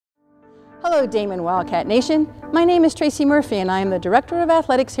Hello Daemen Wildcat Nation. My name is Tracy Murphy and I am the Director of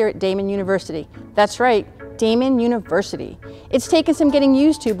Athletics here at Daemen University. That's right, Daemen University. It's taken some getting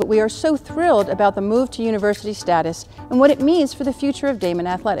used to, but we are so thrilled about the move to university status and what it means for the future of Daemen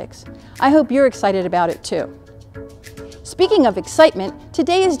athletics. I hope you're excited about it too. Speaking of excitement,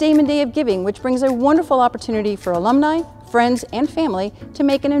 today is Daemen Day of Giving, which brings a wonderful opportunity for alumni, friends, and family to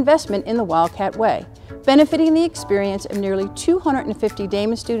make an investment in the Wildcat Way, benefiting the experience of nearly 250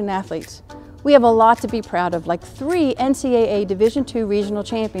 Daemen student athletes. We have a lot to be proud of, like 3 NCAA Division II regional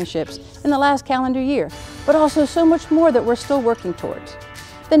championships in the last calendar year, but also so much more that we're still working towards.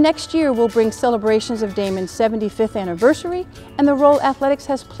 The next year will bring celebrations of Daemen's 75th anniversary and the role athletics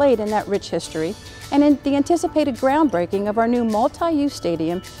has played in that rich history, and in the anticipated groundbreaking of our new multi-use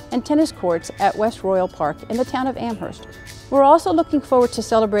stadium and tennis courts at West Royal Park in the town of Amherst. We're also looking forward to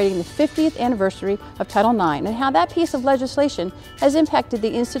celebrating the 50th anniversary of Title IX and how that piece of legislation has impacted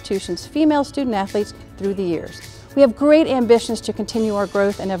the institution's female student athletes through the years. We have great ambitions to continue our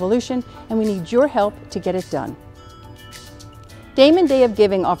growth and evolution, and we need your help to get it done. Daemen Day of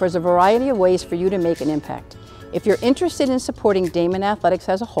Giving offers a variety of ways for you to make an impact. If you're interested in supporting Daemen athletics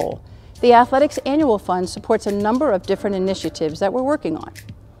as a whole, the Athletics Annual Fund supports a number of different initiatives that we're working on.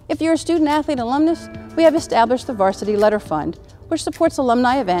 If you're a student athlete alumnus, we have established the Varsity Letter Fund, which supports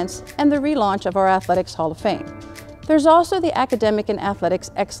alumni events and the relaunch of our Athletics Hall of Fame. There's also the Academic and Athletics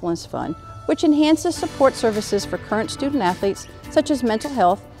Excellence Fund, which enhances support services for current student athletes such as mental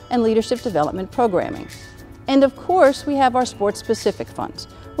health and leadership development programming. And of course, we have our sports-specific funds,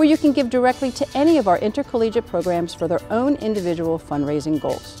 where you can give directly to any of our intercollegiate programs for their own individual fundraising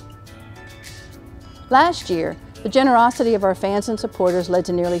goals. Last year, the generosity of our fans and supporters led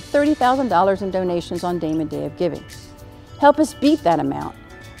to nearly $30,000 in donations on Daemen Day of Giving. Help us beat that amount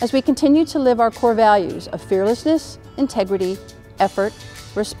as we continue to live our core values of fearlessness, integrity, effort,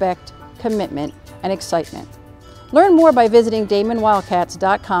 respect, commitment, and excitement. Learn more by visiting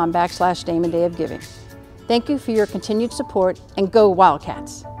DaemenWildcats.com/Daemen Day of Giving. Thank you for your continued support, and go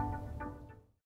Wildcats!